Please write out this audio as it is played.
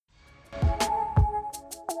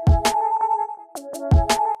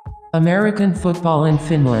American football in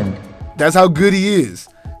Finland. That's how good he is.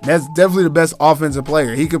 That's definitely the best offensive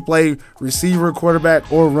player. He could play receiver, quarterback,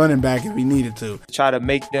 or running back if he needed to. Try to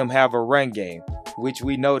make them have a run game, which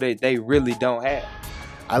we know that they really don't have.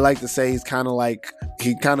 I like to say he kind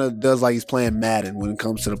of does like he's playing Madden when it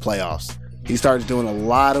comes to the playoffs. He starts doing a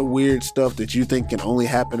lot of weird stuff that you think can only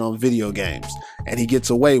happen on video games, and he gets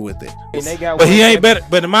away with it. But he ain't better.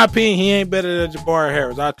 But in my opinion, he ain't better than Jabari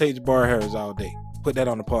Harris. I'll take Jabari Harris all day. Put that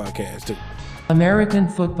on the podcast too. American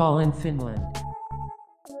football in Finland.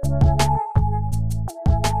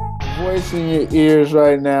 Voice in your ears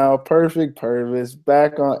right now. Perfect Purvis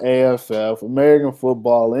back on AFF. American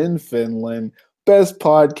football in Finland. Best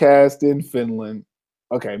podcast in Finland.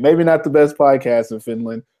 Okay, maybe not the best podcast in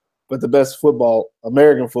Finland, but the best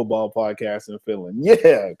American football podcast in Finland.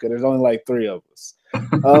 Yeah, because there's only like 3 of us.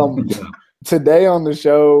 Today on the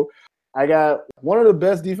show, I got one of the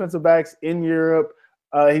best defensive backs in Europe.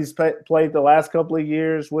 He's played the last couple of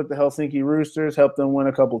years with the Helsinki Roosters, helped them win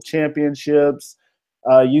a couple championships.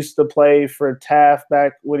 Used to play for Taft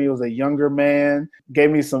back when he was a younger man.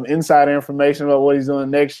 Gave me some insider information about what he's doing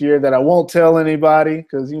next year that I won't tell anybody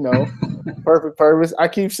because, Perfect Purvis. I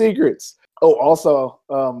keep secrets. Oh, also,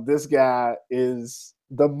 this guy is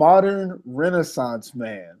the modern Renaissance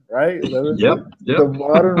man, right? Yep. The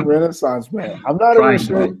modern Renaissance man. I'm not even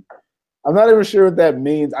sure what that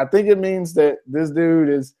means. I think it means that this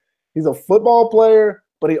dude he's a football player,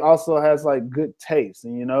 but he also has like good taste,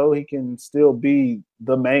 and he can still be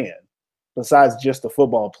the man besides just a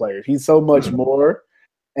football player. He's so much more,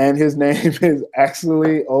 and his name is Axel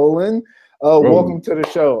Olin. Welcome to the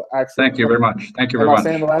show, Axel. Thank you very much. Am I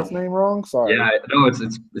saying the last name wrong? Sorry. Yeah, no,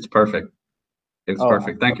 it's perfect. It's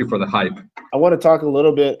perfect. Thank you for the hype. I want to talk a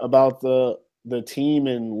little bit about the team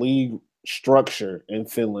and league structure in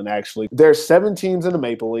Finland. Actually, there's 7 teams in the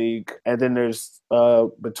Maple League, and then there's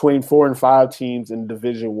between 4 and 5 teams in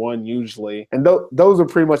Division 1 usually, and those are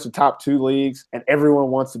pretty much the top 2 leagues, and everyone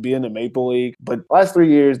wants to be in the Maple League. But last 3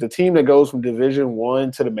 years, the team that goes from Division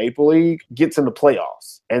 1 to the Maple League gets in the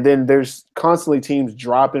playoffs, and then there's constantly teams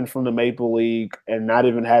dropping from the Maple League and not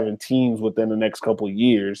even having teams within the next couple of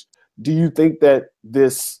years. Do you think that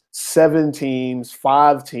this 7 teams,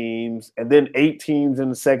 5 teams, and then 8 teams in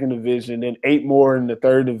the second division, then 8 more in the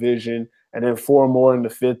third division, and then 4 more in the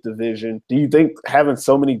fifth division, do you think having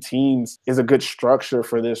so many teams is a good structure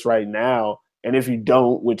for this right now? And if you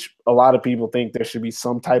don't, which a lot of people think there should be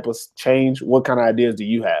some type of change, what kind of ideas do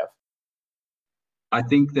you have? I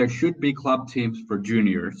think there should be club teams for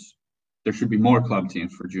juniors. There should be more club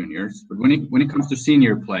teams for juniors. But when it comes to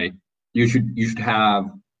senior play, you should have,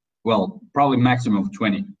 probably maximum of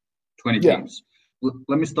 20 teams.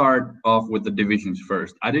 Let me start off with the divisions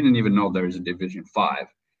first. I didn't even know there is a Division 5.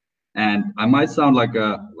 And I might sound like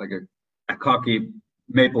a cocky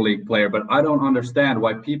Maple League player, but I don't understand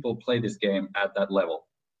why people play this game at that level.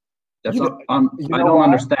 I don't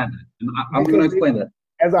understand it. And I'm going to explain that.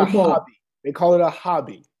 As a hobby. They call it a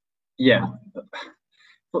hobby. Yeah.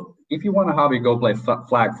 If you want a hobby, go play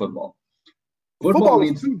flag football. Football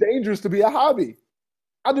is too dangerous to be a hobby.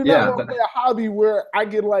 I do not want to play a hobby where I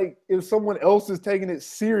get if someone else is taking it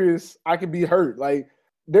serious, I could be hurt.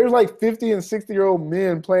 There's 50 and 60-year-old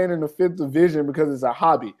men playing in the 5th division because it's a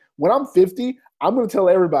hobby. When I'm 50, I'm going to tell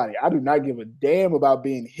everybody I do not give a damn about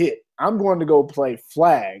being hit. I'm going to go play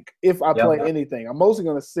flag if I play anything. I'm mostly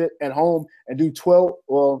going to sit at home and do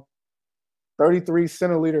 33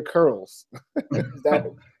 centiliter curls. Is that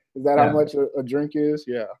how much a drink is?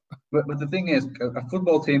 Yeah. But the thing is, a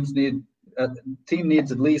football team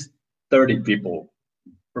needs at least 30 people,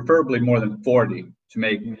 preferably more than 40 to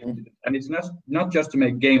make, and it's not just to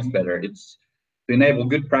make games better, it's to enable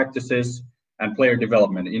good practices and player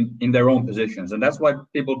development in their own positions. And that's why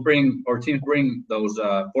teams bring those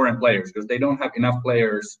foreign players, because they don't have enough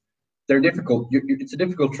players. They're difficult. It's a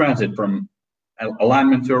difficult transit from a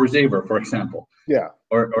lineman to a receiver, for example. Yeah.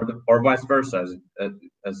 Or vice versa,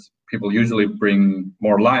 as people usually bring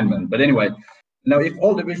more linemen. But anyway, now if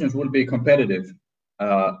all divisions would be competitive,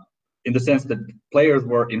 in the sense that players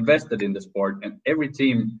were invested in the sport and every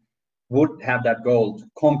team would have that goal to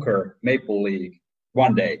conquer Maple League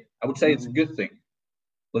one day, I would say it's a good thing.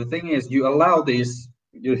 But the thing is, you allow these,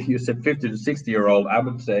 you said 50 to 60-year-old, I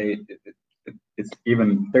would say it's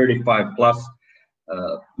even 35 plus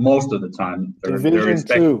most of the time.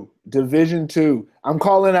 Division 2. I'm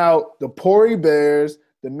calling out the Pori Bears,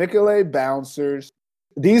 the Mikkeli Bouncers.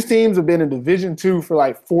 These teams have been in Division 2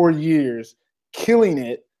 for 4 years, killing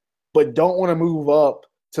it, but don't want to move up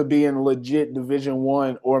to be in legit Division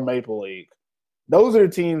 1 or Maple League. Those are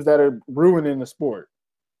the teams that are ruining the sport.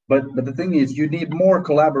 But the thing is, you need more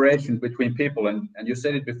collaboration between people, and you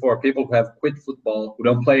said it before. People who have quit football, who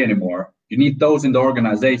don't play anymore, you need those in the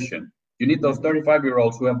organization. You need those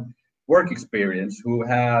 35-year-olds who have work experience, who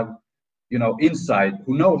have insight,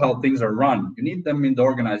 who know how things are run. You need them in the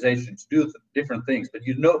organization to do different things, but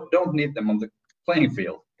don't need them on the playing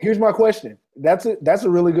field. Here's my question. That's a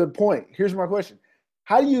really good point. Here's my question.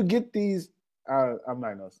 How do you get these I'm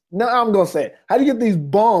gonna say it. How do you get these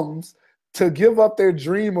bums to give up their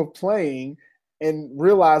dream of playing and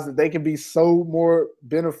realize that they can be so more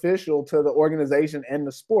beneficial to the organization and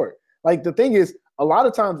the sport? Like, the thing is, a lot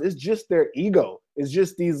of times it's just their ego. It's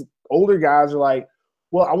just these older guys are like,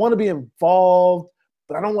 well, I want to be involved,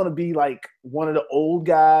 but I don't want to be like one of the old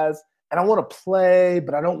guys. And I want to play,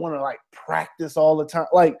 but I don't want to like practice all the time.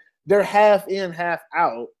 Like, they're half in, half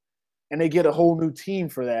out, and they get a whole new team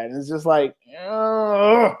for that. And it's just like,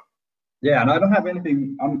 ugh. Yeah, and I don't have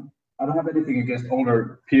anything against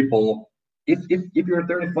older people. If you're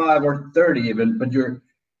 35 or 30 even, but you're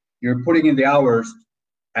putting in the hours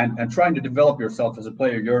and trying to develop yourself as a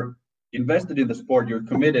player, you're invested in the sport, you're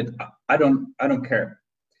committed. I don't care.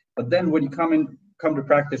 But then when you come to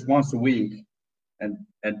practice once a week, and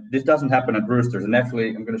this doesn't happen at Roosters. And actually,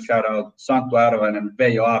 I'm going to shout out Santtu Arvan and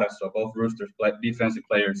Veijo Araso, both Roosters defensive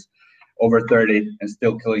players, over 30 and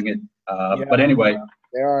still killing it. But anyway,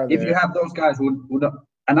 if you have those guys who don't,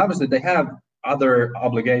 and obviously they have other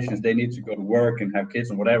obligations, they need to go to work and have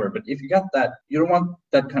kids and whatever. But if you got that, you don't want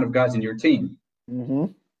that kind of guys in your team. Mm-hmm.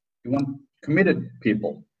 You want committed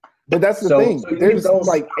people. But that's the thing. So there's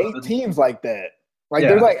like 8 teams like that. Like,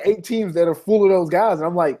 there's like 8 teams that are full of those guys. And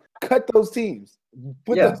I'm like, cut those teams.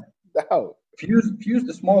 Put those out. Fuse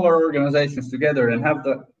the smaller organizations together and have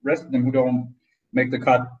the rest of them who don't make the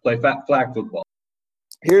cut play flag football.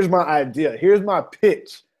 Here's my idea. Here's my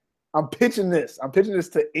pitch. I'm pitching this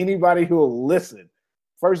to anybody who will listen.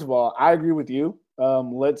 First of all, I agree with you.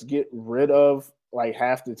 Let's get rid of like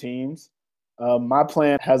half the teams. My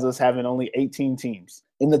plan has us having only 18 teams.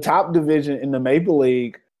 In the top division in the Maple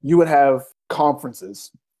League, you would have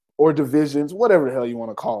conferences or divisions, whatever the hell you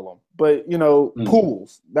want to call them. But,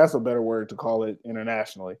 pools, that's a better word to call it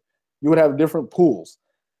internationally. You would have different pools.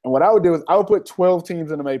 And what I would do is I would put 12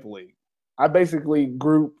 teams in the Maple League. I basically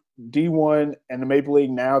group D1 and the Maple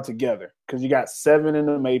League now together because you got 7 in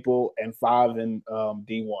the Maple and 5 in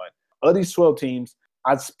D1. Of these 12 teams,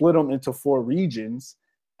 I'd split them into 4 regions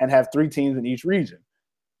and have 3 teams in each region.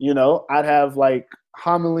 I'd have like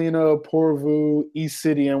Hämeenlinna, Porvoo, East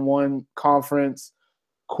City in one conference,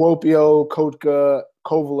 Kuopio, Kotka,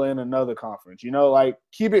 Kouvola in another conference. Like,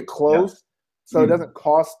 keep it close so it doesn't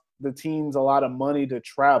cost the teams a lot of money to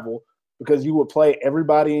travel, because you would play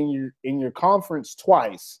everybody in your conference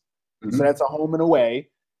twice. Mm-hmm. So that's a home and away.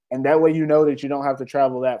 And that way that you don't have to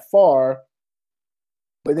travel that far.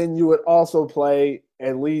 But then you would also play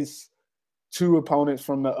at least 2 opponents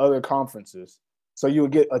from the other conferences. So you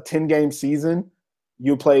would get a 10-game season.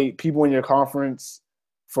 You play people in your conference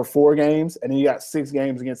for 4 games, and then you got 6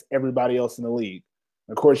 games against everybody else in the league.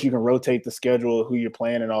 Of course, you can rotate the schedule of who you're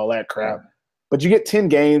playing and all that crap. But you get 10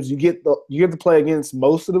 games. You get to play against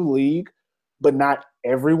most of the league, but not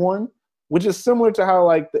everyone, which is similar to how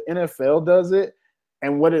like the NFL does it.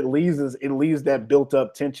 And what it leaves that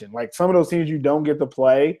built-up tension. Like, some of those teams you don't get to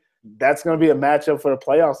play, that's going to be a matchup for the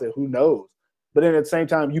playoffs that who knows. But then at the same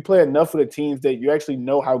time, you play enough of the teams that you actually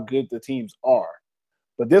know how good the teams are.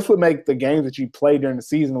 But this would make the games that you play during the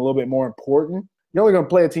season a little bit more important. You're only going to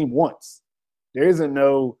play a team once. There isn't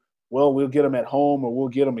no, well, we'll get them at home or we'll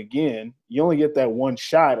get them again. You only get that one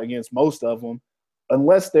shot against most of them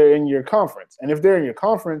unless they're in your conference. And if they're in your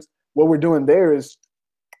conference, what we're doing there is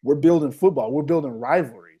we're building football. We're building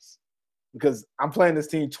rivalries, because I'm playing this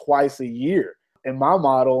team twice a year. In my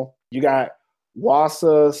model, you got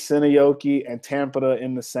Wasa, Seinäjoki, and Tampere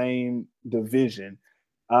in the same division.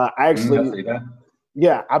 I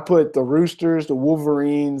put the Roosters, the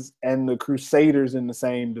Wolverines, and the Crusaders in the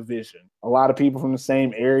same division. A lot of people from the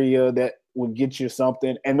same area that would get you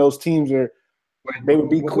something. And those teams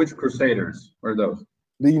which Crusaders were those?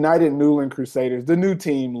 The United Newland Crusaders, the new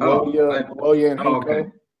team, Loya and Henko. Okay.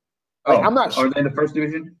 I'm not sure. Are they in the first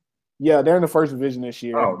division? Yeah, they're in the first division this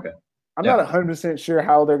year. Oh, okay. I'm not 100% sure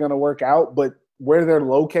how they're going to work out, but where they're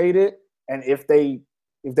located, and if they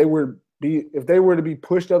were to be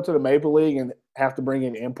pushed up to the Maple League and have to bring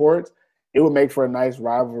in imports, it would make for a nice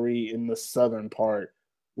rivalry in the southern part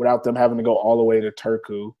without them having to go all the way to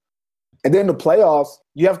Turku. And then the playoffs,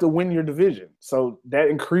 you have to win your division. So that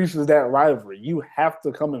increases that rivalry. You have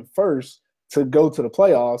to come in first to go to the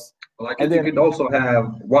playoffs. Well, you could also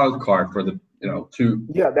have wild card for the 2.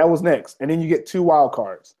 Yeah, that was next. And then you get 2 wild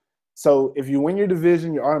cards. So if you win your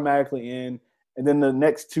division, you're automatically in, and then the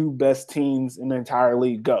next two best teams in the entire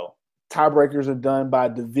league go. Tiebreakers are done by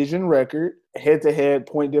division record, head-to-head,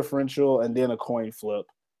 point differential, and then a coin flip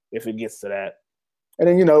if it gets to that. And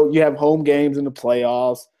then, you have home games in the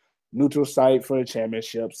playoffs, neutral site for the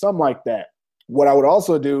championship, something like that. What I would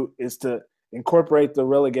also do is to incorporate the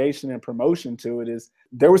relegation and promotion to it is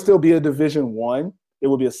there would still be a Division One. It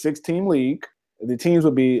would be a 6-team league. The teams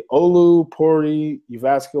would be Oulu, Pori,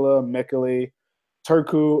 Jyväskylä, Mekele,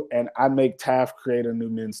 Turku, and I'd make TAF create a new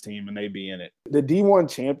men's team, and they'd be in it. The D1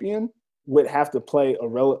 champion would have to play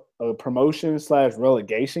a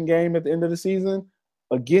promotion/relegation game at the end of the season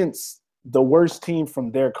against the worst team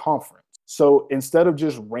from their conference. So instead of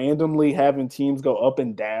just randomly having teams go up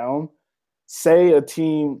and down, say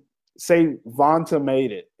Vanta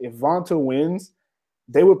made it. If Vanta wins,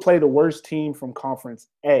 they would play the worst team from Conference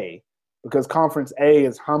A because Conference A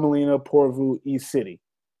is Hamelina, Porvoo, East City.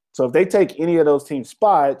 So if they take any of those team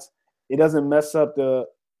spots, it doesn't mess up the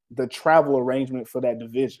travel arrangement for that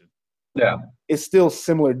division. Yeah. It's still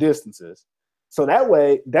similar distances. So that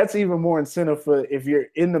way, that's even more incentive for if you're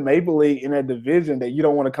in the Maple League in that division that you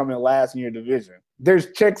don't want to come in last in your division.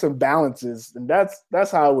 There's checks and balances, and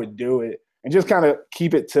that's how I would do it. And just kind of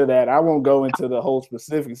keep it to that. I won't go into the whole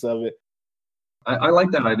specifics of it. I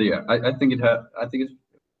like that idea. I think it's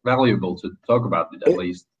valuable to talk about it at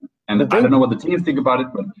least. And I don't know what the teams think about it,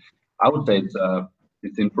 but I would say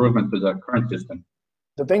it's improvement to the current system.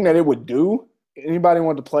 The thing that it would do, anybody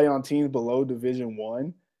want to play on teams below Division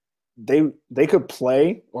One, they could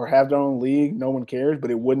play or have their own league. No one cares, but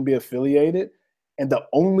it wouldn't be affiliated. And the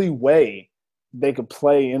only way they could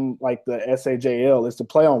play in like the SAJL is to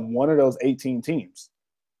play on one of those 18 teams,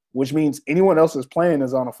 which means anyone else is playing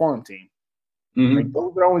is on a farm team. Mm-hmm. Like,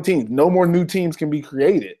 those are the only teams. No more new teams can be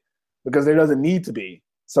created because there doesn't need to be.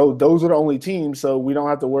 So those are the only teams. So we don't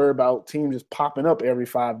have to worry about teams just popping up every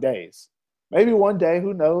 5 days. Maybe one day,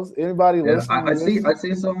 who knows? Anybody listening? I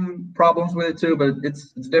see some problems with it too, but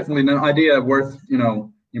it's definitely an idea worth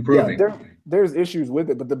improving. Yeah, there's issues with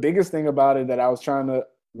it, but the biggest thing about it that I was trying to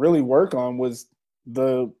really work on was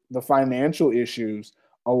the financial issues.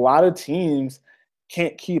 A lot of teams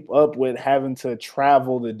can't keep up with having to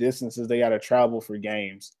travel the distances they got to travel for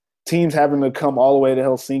games. Teams having to come all the way to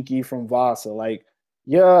Helsinki from Vasa. Like,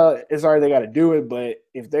 yeah, it's alright they got to do it, but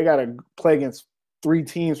if they got to play against 3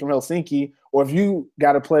 teams from Helsinki, or if you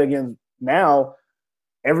got to play against now,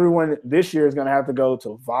 everyone this year is going to have to go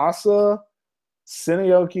to Vasa,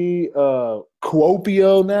 Seinäjoki,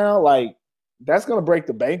 Kuopio now. Like, that's going to break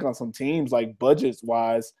the bank on some teams, like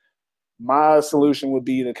budgets-wise. My solution would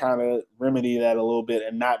be to kind of remedy that a little bit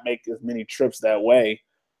and not make as many trips that way.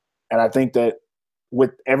 And I think that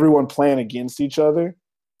with everyone playing against each other,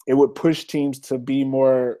 it would push teams to be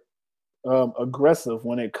more aggressive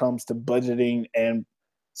when it comes to budgeting and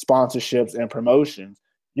sponsorships and promotions.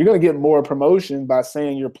 You're going to get more promotion by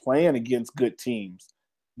saying you're playing against good teams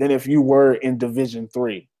than if you were in Division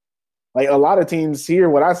 3. Like, a lot of teams here,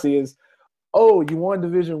 what I see is, oh, you won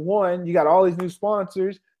Division 1, you got all these new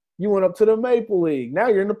sponsors, you went up to the Maple League. Now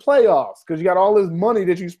you're in the playoffs because you got all this money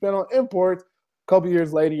that you spent on imports. A couple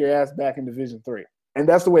years later, your ass back in Division 3. And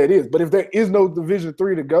that's the way it is. But if there is no Division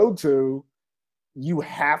 3 to go to, you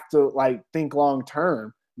have to, think long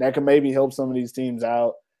term. That can maybe help some of these teams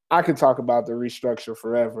out. I could talk about the restructure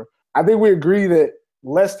forever. I think we agree that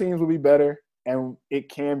less teams will be better, and it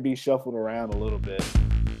can be shuffled around a little bit.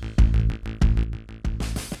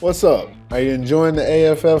 What's up? Are you enjoying the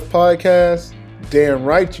AFF podcast? Damn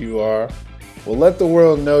right you are. Well, let the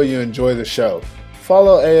world know you enjoy the show.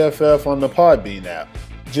 Follow AFF on the Podbean app.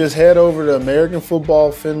 Just head over to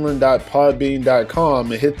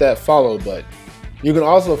AmericanFootballFinland.podbean.com and hit that follow button. You can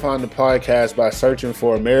also find the podcast by searching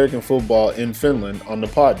for American Football in Finland on the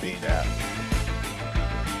Podbean app.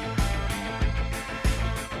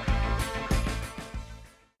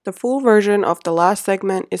 The full version of the last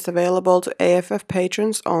segment is available to AFF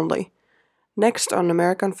patrons only. Next on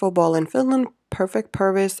American Football in Finland, Perfect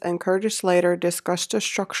Purvis and Curtis Slater discuss the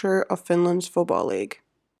structure of Finland's football league.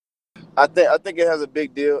 I think it has a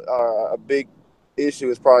big deal. A big issue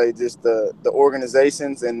is probably just the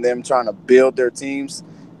organizations and them trying to build their teams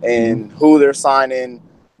and who they're signing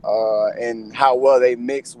and how well they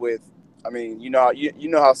mix with. I mean, you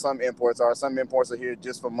know how some imports are. Some imports are here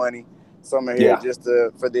just for money. Some are here just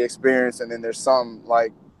for the experience, and then there's some,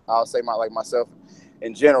 like I'll say myself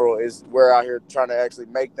in general, is we're out here trying to actually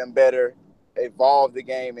make them better, evolve the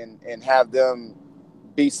game, and have them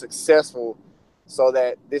be successful, so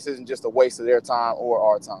that this isn't just a waste of their time or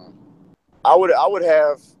our time. I would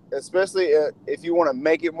have, especially if you want to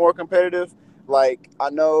make it more competitive. Like, I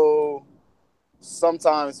know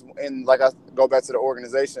sometimes, and like I go back to the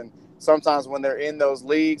organization, sometimes when they're in those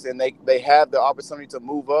leagues and they have the opportunity to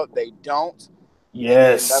move up, they don't.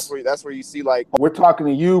 Yes. And that's where you see, like, we're talking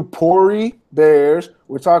to you, Pori Bears.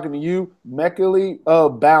 We're talking to you, Meckley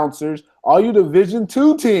Bouncers. All you Division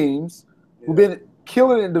II teams who've been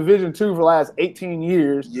killing it in Division II for the last 18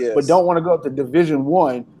 years, but don't want to go up to Division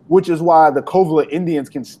I, which is why the Kovla Indians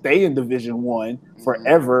can stay in Division I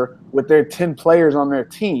forever with their 10 players on their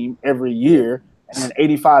team every year and then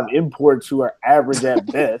 85 imports who are average at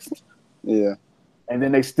best. Yeah. And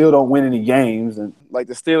then they still don't win any games. And like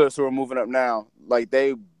the Steelers who are moving up now, like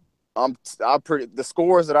the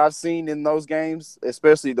scores that I've seen in those games,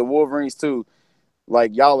 especially the Wolverines too,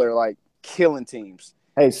 like y'all are like killing teams.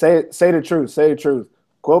 Hey, say the truth. Say the truth.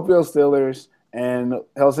 Kuopio Steelers and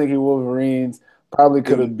Helsinki Wolverines probably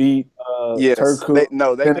could have beat Turku.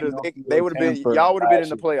 They would have been. Y'all would have been in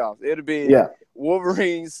the playoffs. It would have been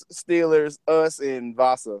Wolverines, Steelers, us, and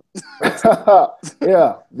Vasa. You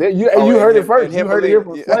heard it first. You heard it here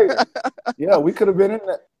from players. Yeah, we could have been in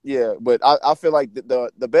that. Yeah, but I feel like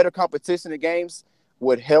the better competition in games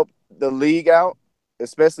would help the league out,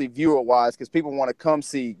 especially viewer-wise, because people want to come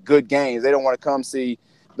see good games. They don't want to come see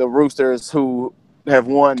the Roosters, who have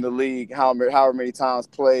won the league however many times,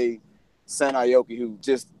 play San Aoki, who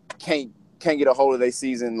just can't get a hold of their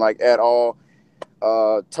season like at all.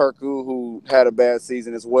 Turku, who had a bad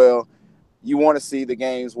season as well. You want to see the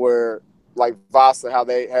games where, like Vasa, how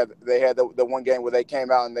they had the one game where they came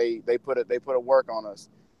out and they put a work on us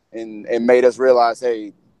and made us realize,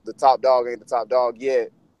 hey, the top dog ain't the top dog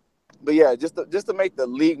yet. But yeah, just to make the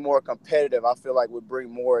league more competitive, I feel like would bring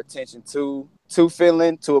more attention to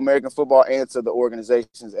Finland, to American football, and to the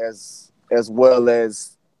organizations as well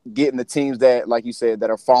as getting the teams that, like you said, that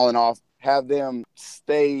are falling off, have them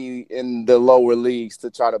stay in the lower leagues to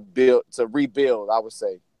try to rebuild, I would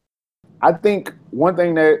say. I think one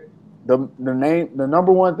thing that the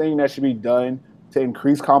number one thing that should be done to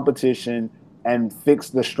increase competition and fix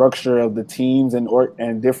the structure of the teams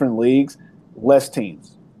and different leagues, less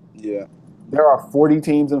teams. Yeah. There are 40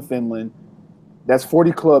 teams in Finland. That's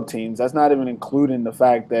 40 club teams. That's not even including the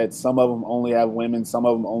fact that some of them only have women, some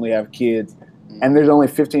of them only have kids, and there's only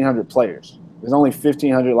 1,500 players. There's only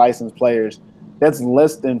 1,500 licensed players. That's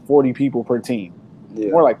less than 40 people per team.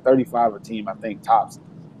 Yeah. More like 35 a team, I think, tops,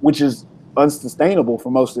 which is unsustainable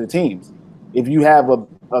for most of the teams. If you have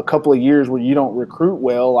a couple of years where you don't recruit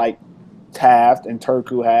well, like Taft and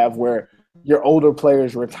Turku have, where your older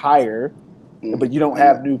players retire, but you don't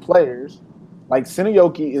have new players, like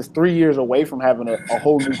Seinäjoki is 3 years away from having a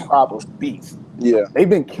whole new crop of beasts. Yeah. They've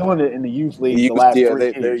been killing it in the youth league the last 3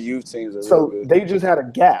 years. Their youth teams are so real good. They just had a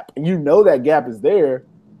gap, and you know that gap is there,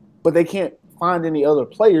 but they can't find any other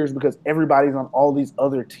players because everybody's on all these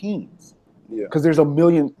other teams. Yeah. Because there's a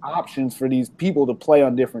million options for these people to play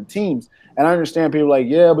on different teams. And I understand people like,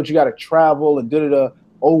 yeah, but you got to travel and da-da-da.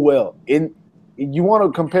 Oh, well. You want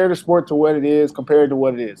to compare the sport to what it is, compare it to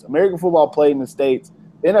what it is. American football played in the States.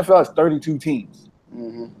 The NFL has 32 teams.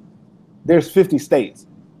 Mm-hmm. There's 50 states.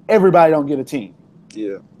 Everybody don't get a team.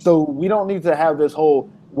 Yeah. So we don't need to have this whole,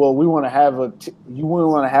 well, we want to have you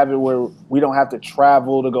wouldn't want to have it where we don't have to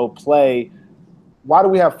travel to go play. Why do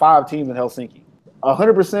we have 5 teams in Helsinki?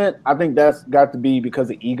 100%, I think that's got to be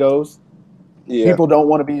because of egos. Yeah. People don't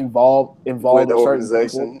want to be involved With in the certain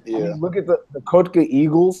organization. people. Yeah. I mean, look at the Kotka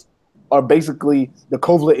Eagles are basically the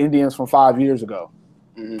Kovla Indians from 5 years ago.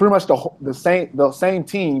 Mm-hmm. Pretty much the same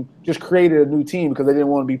team just created a new team because they didn't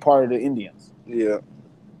want to be part of the Indians. Yeah.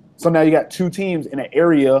 So now you got 2 teams in an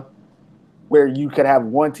area where you could have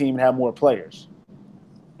one team and have more players.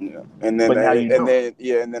 Yeah. And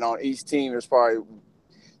then on each team there's probably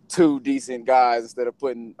 2 decent guys instead of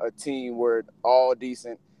putting a team where it's all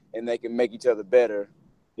decent and they can make each other better.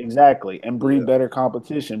 Exactly. And breed better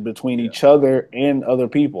competition between each other and other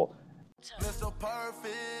people. Mr.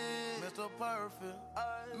 Perfect. Mr. Perfect.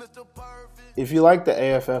 Mr. Perfect. If you like the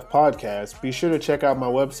AFF podcast, be sure to check out my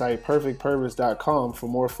website, perfectpurpose.com, for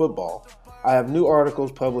more football. I have new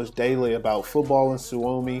articles published daily about football in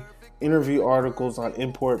Suomi, interview articles on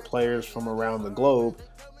import players from around the globe,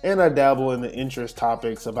 and I dabble in the interest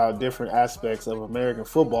topics about different aspects of American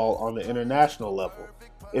football on the international level.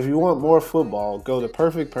 If you want more football, go to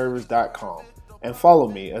perfectpurpose.com and follow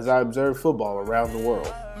me as I observe football around the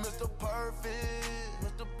world.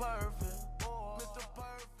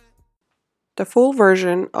 The full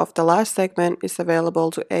version of the last segment is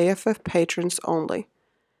available to AFF patrons only.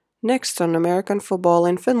 Next on American Football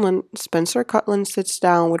in Finland, Spencer Cutland sits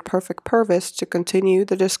down with Perfect Purvis to continue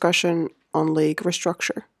the discussion on league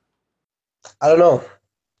restructure. I don't know.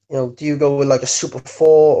 Do you go with like a Super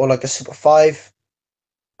 4 or like a Super 5?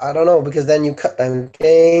 I don't know, because then you cut down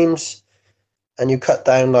games and you cut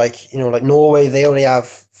down like Norway, they only have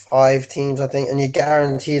 5 teams, I think, and you're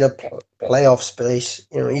guaranteed a playoff space.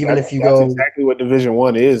 Even if you That's go, exactly what Division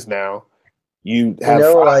One is now. You have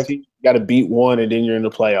 5 teams, you got to beat one, and then you're in the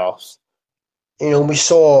playoffs. We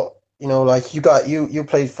saw, like you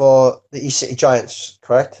played for the East City Giants,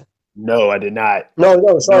 correct? No, I did not.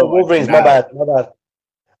 No, sorry, No, Wolverines. My bad.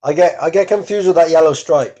 I get confused with that yellow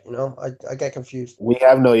stripe. I get confused. We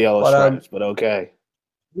have no yellow stripes, but okay.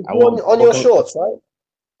 On your shorts, right?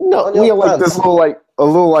 No, we have like this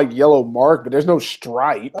little yellow mark, but there's no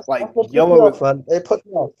stripe. Like yellow, man. It puts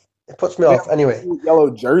me off. It puts me off. Anyway, yellow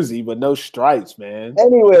jersey, but no stripes, man.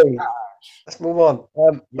 Anyway, let's move on.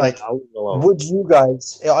 Would you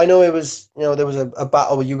guys? I know it was, there was a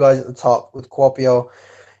battle with you guys at the top with Kuopio,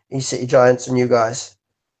 East City Giants, and you guys.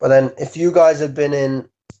 But then, if you guys had been in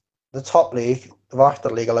the top league, the Varta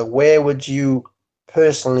League, like where would you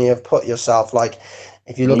personally have put yourself? Like,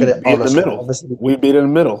 if you look at it in the middle, we'd be in the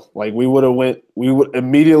middle. Like we would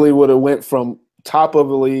immediately went from top of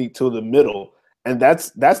the league to the middle, and that's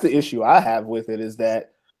the issue I have with it is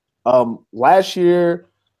that last year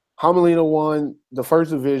Hamelina won the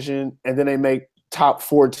first division, and then they make top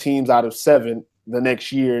 4 teams out of 7 the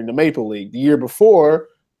next year in the Maple League. The year before,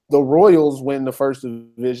 the Royals win the first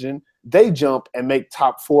division. They jump and make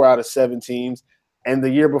top 4 out of 7 teams. And the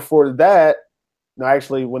year before that, no,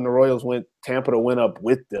 actually, when the Royals went, Tampa went up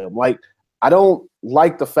with them. Like, I don't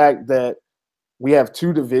like the fact that we have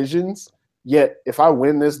 2 divisions, yet if I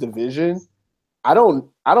win this division, I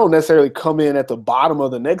don't necessarily come in at the bottom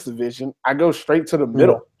of the next division. I go straight to the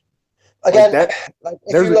middle. Again,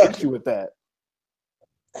 there's an issue with that.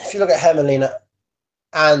 If you look at Hamelina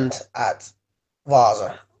and at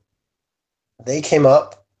Vasa, they came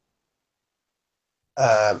up.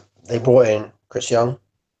 They brought in Chris Young.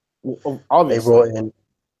 Obviously. They brought in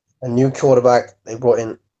a new quarterback. They brought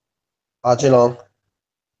in Arjilong,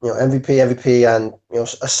 MVP, and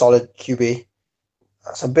a solid QB.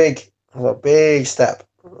 That's a big step.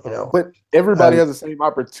 But everybody has the same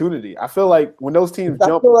opportunity. I feel like when those teams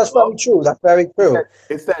jump, that's very true. That's very true.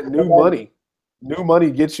 It's that new money. New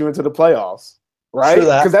money gets you into the playoffs, right?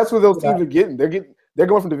 Because that's what those teams are getting. They're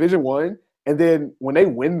going from Division 1, and then when they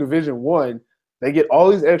win Division 1, they get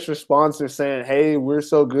all these extra sponsors saying, "Hey, we're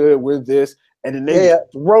so good, we're this," and then they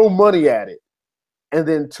throw money at it. And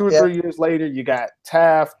then 2 or 3 years later, you got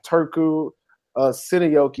Taft, Turku,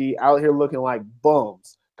 Sinayoki out here looking like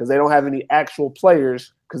bums because they don't have any actual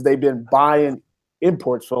players because they've been buying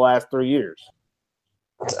imports for the last 3 years.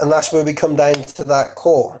 And that's where we come down to that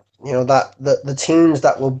core. That the teams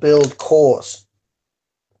that will build cores,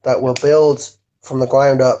 that will build from the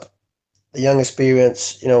ground up, the young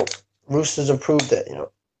experience. Roosters have proved it.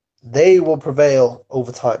 They will prevail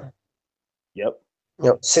over time. Yep.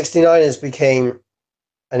 69ers became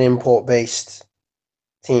an import-based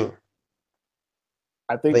team.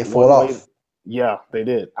 I think they fall off. Yeah, they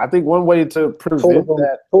did. I think one way to prevent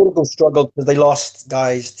that. Portugal struggled because they lost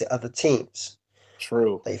guys to other teams.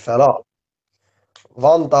 True. They fell off.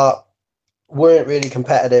 Vonda weren't really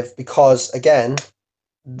competitive because, again,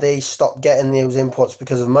 they stopped getting those imports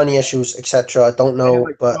because of money issues, etc. I don't know,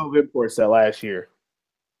 but 12 imports that last year.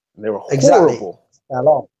 They were horrible. Exactly. Fell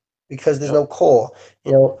off because there's no core.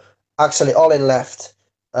 Actually, Olin left.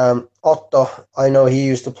 Otto, I know he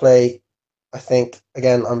used to play. I think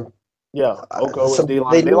again. Oko was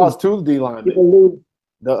D-line. They lost 2 D-line.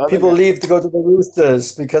 People leave to go to the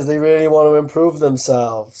Roosters because they really want to improve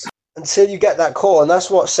themselves. Until you get that core, and that's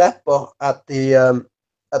what Seppo at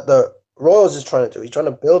the Royals is trying to do. He's trying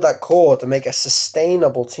to build that core to make a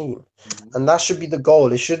sustainable team, and that should be the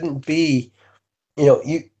goal. It shouldn't be,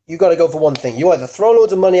 you got to go for one thing. You either throw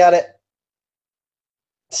loads of money at it,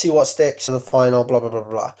 see what sticks to the final, blah blah blah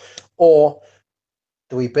blah, or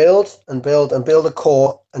do we build and build and build a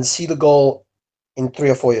core and see the goal in 3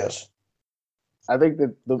 or 4 years? I think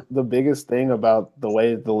that the biggest thing about the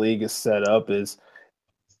way the league is set up is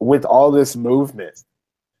with all this movement.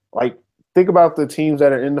 Like, think about the teams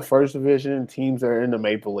that are in the first division and teams that are in the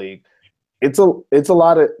Maple League. It's a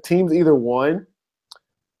lot of teams. Either one,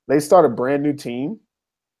 they start a brand new team.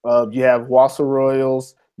 You have Wausau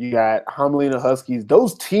Royals, you got Hamelina Huskies.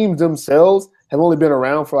 Those teams themselves have only been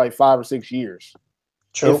around for like 5 or 6 years.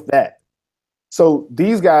 True. If that. So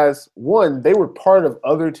these guys, one, they were part of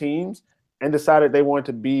other teams and decided they wanted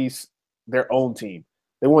to be their own team.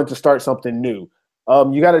 They wanted to start something new.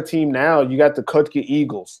 You got a team now. You got the Kutke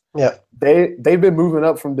Eagles. Yeah, they've been moving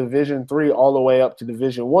up from Division 3 all the way up to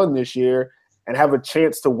Division 1 this year, and have a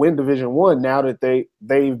chance to win Division 1 now that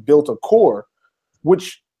they've built a core,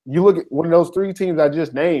 which you look at one of those three teams I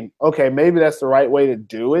just named, okay, maybe that's the right way to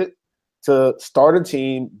do it, to start a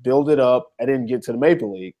team, build it up, and then get to the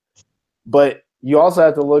Maple League. But you also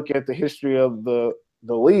have to look at the history of the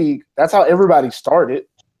league. That's how everybody started.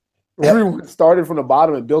 Yep. Everyone started from the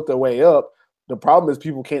bottom and built their way up. The problem is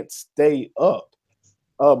people can't stay up.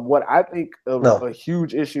 What I think a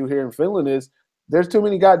huge issue here in Finland is there's too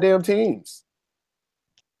many goddamn teams.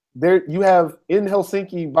 There, you have in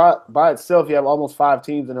Helsinki by itself, you have almost 5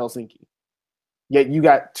 teams in Helsinki. Yet you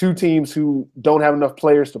got 2 teams who don't have enough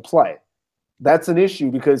players to play. That's an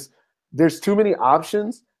issue because there's too many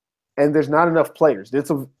options and there's not enough players.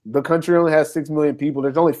 The country only has 6 million people.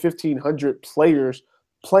 There's only 1,500 players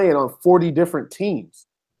playing on 40 different teams.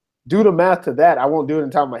 Do the math to that. I won't do it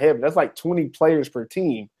in top of my head, but that's like 20 players per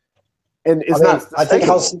team. And it's not I think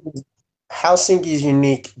Helsinki is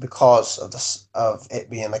unique because of it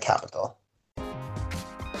being the capital.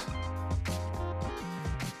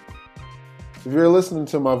 If you're listening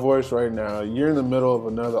to my voice right now, you're in the middle of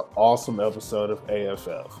another awesome episode of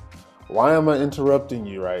AFF. Why am I interrupting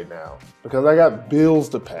you right now? Because I got bills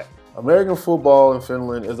to pay. American Football in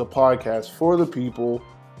Finland is a podcast for the people,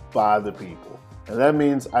 by the people. And that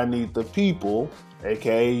means I need the people,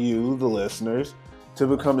 aka you, the listeners, to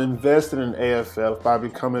become invested in AFF by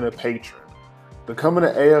becoming a patron. Becoming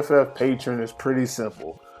an AFF patron is pretty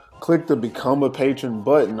simple. Click the Become a Patron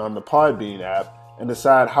button on the Podbean app and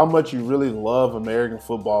decide how much you really love American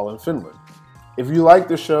football in Finland. If you like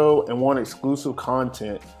the show and want exclusive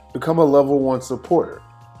content, become a Level 1 supporter.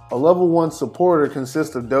 A Level 1 supporter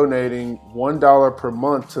consists of donating $1 per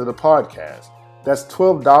month to the podcast. That's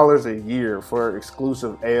 $12 a year for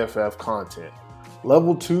exclusive AFF content.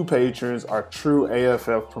 Level 2 patrons are true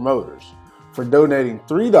AFF promoters. For donating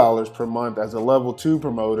 $3 per month as a Level 2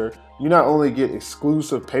 promoter, you not only get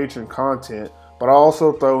exclusive patron content, but I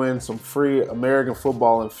also throw in some free American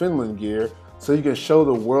Football in Finland gear so you can show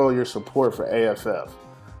the world your support for AFF.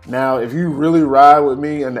 Now, if you really ride with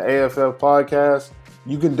me in the AFF podcast,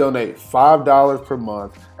 you can donate $5 per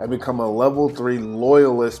month and become a Level 3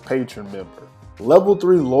 Loyalist patron member. Level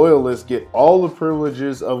 3 Loyalists get all the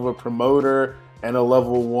privileges of a promoter and a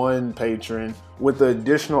Level 1 patron with the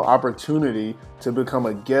additional opportunity to become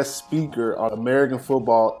a guest speaker on American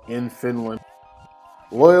football in Finland.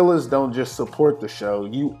 Loyalists don't just support the show,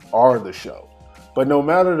 you are the show. But no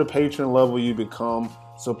matter the patron level you become,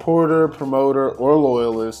 supporter, promoter, or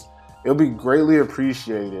loyalist, it'll be greatly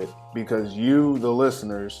appreciated because you, the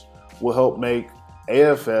listeners, will help make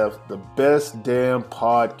AFF the best damn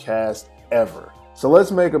podcast ever. So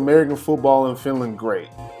let's make American football in Finland great.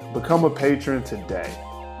 Become a patron today.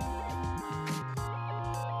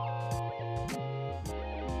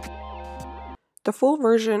 The full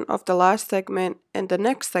version of the last segment and the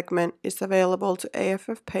next segment is available to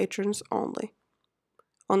AFF patrons only.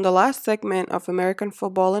 On the last segment of American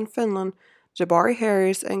Football in Finland, Jabari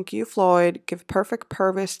Harris and Q Floyd give Perfect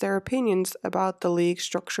Purvis their opinions about the league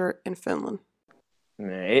structure in Finland.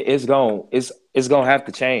 Man, it's gonna have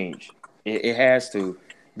to change. It has to.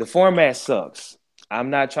 The format sucks. I'm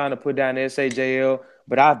not trying to put down the SAJL,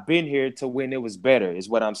 but I've been here to when it was better, is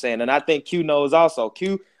what I'm saying. And I think Q knows also.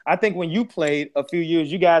 Q, I think when you played a few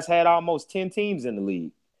years, you guys had almost 10 teams in the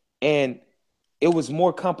league, and it was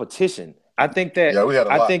more competition. I think that we had a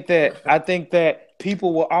lot. I think that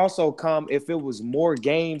people will also come if it was more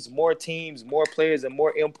games, more teams, more players, and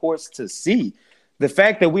more imports to see. The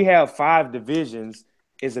fact that we have 5 divisions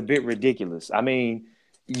is a bit ridiculous. I mean,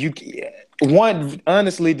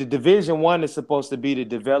 honestly, the Division 1 is supposed to be the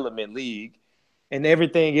development league, and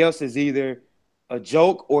everything else is either a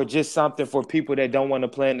joke or just something for people that don't want to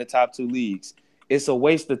play in the top 2 leagues. It's a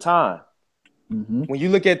waste of time. Mm-hmm. When you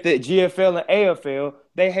look at the GFL and AFL,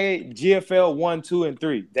 they hate GFL 1, 2, and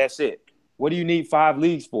 3. That's it. What do you need 5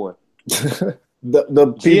 leagues for? the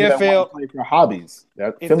people GFL, that want to play for hobbies.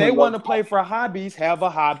 If they want to play for hobbies, have a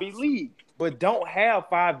hobby league. But don't have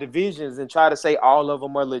 5 divisions and try to say all of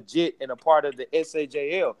them are legit and a part of the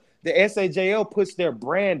SAJL. The SAJL puts their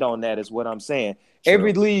brand on that, is what I'm saying. Sure.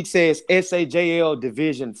 Every league says SAJL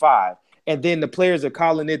Division 5, and then the players are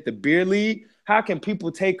calling it the beer league. How can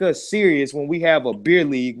people take us serious when we have a beer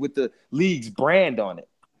league with the league's brand on it?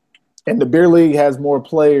 And the beer league has more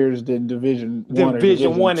players than Division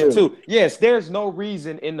 1 and 2. Yes, there's no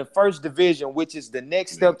reason in the first division, which is the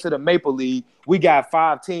next step to the Maple League, we got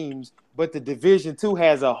 5 teams. But the Division 2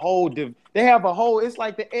 has a whole they have a whole, it's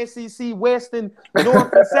like the SEC West and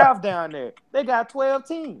North and South down there. They got 12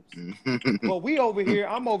 teams. But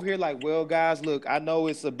I'm over here like, well, guys, look, I know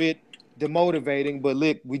it's a bit demotivating, but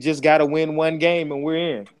look, we just got to win one game and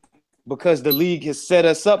we're in. Because the league has set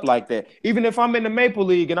us up like that. Even if I'm in the Maple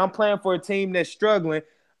League and I'm playing for a team that's struggling,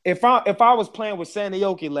 if I was playing with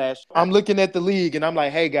Seinäjoki last year, I'm looking at the league and I'm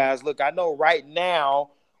like, hey guys, look, I know right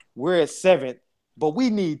now we're at 7th, but we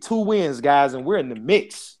need 2 wins, guys, and we're in the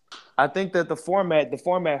mix. I think that the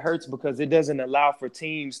format hurts because it doesn't allow for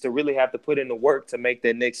teams to really have to put in the work to make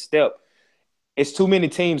that next step. It's too many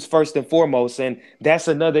teams first and foremost, and that's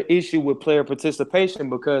another issue with player participation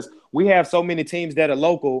because we have so many teams that are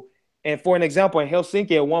local. And for an example, in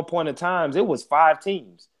Helsinki at one point in time, it was 5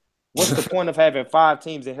 teams. What's the point of having 5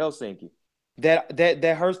 teams in Helsinki?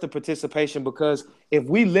 That hurts the participation because if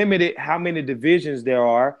we limited how many divisions there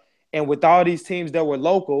are, and with all these teams that were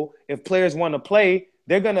local, if players want to play,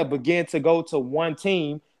 they're going to begin to go to one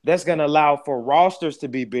team. That's going to allow for rosters to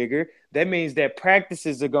be bigger. That means that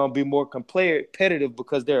practices are going to be more competitive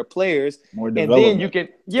because there are players. More and development.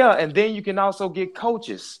 then you can also get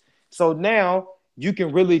coaches. So now you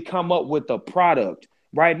can really come up with a product.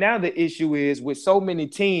 Right now, the issue is with so many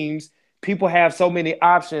teams, people have so many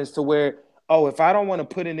options to where, oh, if I don't want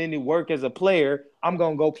to put in any work as a player, I'm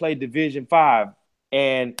going to go play Division 5.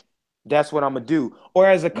 And that's what I'm going to do. Or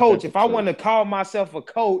as a coach, if I want to call myself a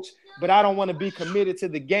coach, but I don't want to be committed to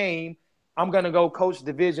the game, I'm going to go coach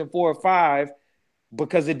Division 4 or 5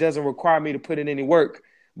 because it doesn't require me to put in any work.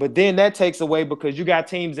 But then that takes away because you got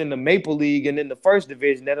teams in the Maple League and in the first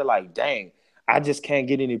division that are like, dang, I just can't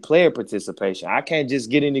get any player participation. I can't just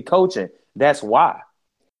get any coaching. That's why.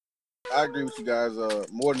 I agree with you guys.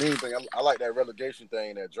 More than anything, I like that relegation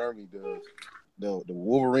thing that Germany does. The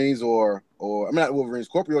Wolverines or I mean, not the Wolverines.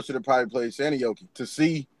 Kuopio should have probably played Seinäjoki to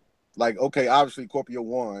see, like, okay, obviously Kuopio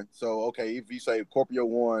won. So, okay, if you say Kuopio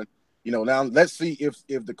won, now let's see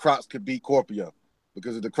if the Crocs could beat Kuopio.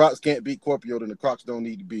 Because if the Crocs can't beat Kuopio, then the Crocs don't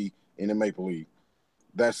need to be in the Maple League.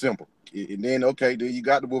 That's simple. And then, okay, then you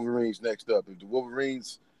got the Wolverines next up. If the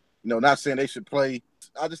Wolverines, not saying they should play,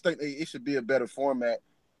 I just think it should be a better format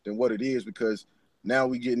than what it is because now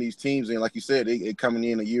we getting these teams in, like you said, they coming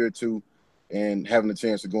in a year or two and having a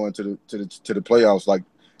chance to go into the playoffs. Like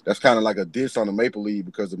that's kind of like a diss on the Maple League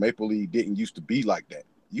because the Maple League didn't used to be like that.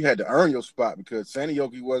 You had to earn your spot because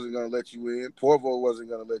Seinäjoki wasn't going to let you in. Porvoo wasn't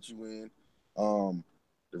going to let you in.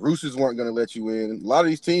 The Roosters weren't going to let you in. A lot of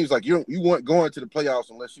these teams, like you weren't going to the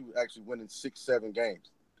playoffs unless you were actually winning 6-7 games.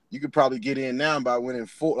 You could probably get in now by winning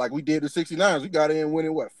 4, like we did the 69ers. We got in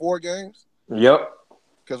winning, 4 games? Yep.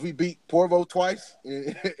 Because we beat Porvoo twice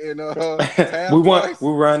and we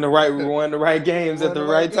won the right games at the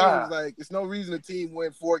right time. Like it's no reason a team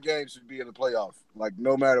win 4 games should be in the playoff. Like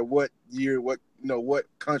no matter what year, what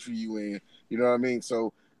country you in. You know what I mean?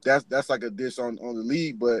 So that's like a diss on the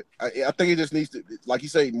league. But I think it just needs to, like you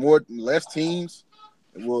say, less teams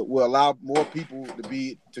will allow more people to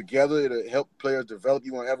be together to help players develop.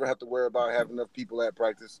 You won't ever have to worry about having enough people at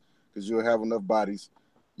practice because you'll have enough bodies.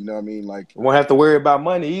 You know what I mean? Like you won't have to worry about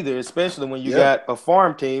money either, especially when you got a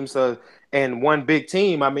farm team. So and one big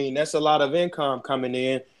team, I mean, that's a lot of income coming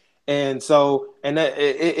in. And so that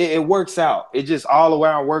it works out. It just all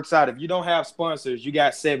around works out. If you don't have sponsors, you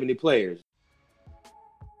got 70 players.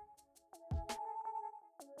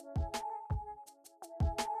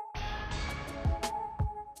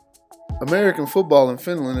 American Football in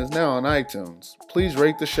Finland is now on iTunes. Please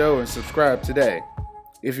rate the show and subscribe today.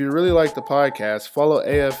 If you really like the podcast, follow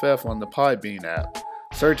AFF on the Podbean app.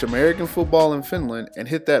 Search American Football in Finland and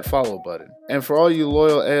hit that follow button. And for all you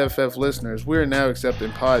loyal AFF listeners, we are now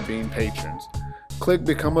accepting Podbean patrons. Click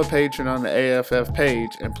Become a Patron on the AFF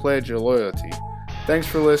page and pledge your loyalty. Thanks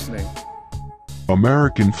for listening.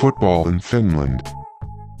 American Football in Finland.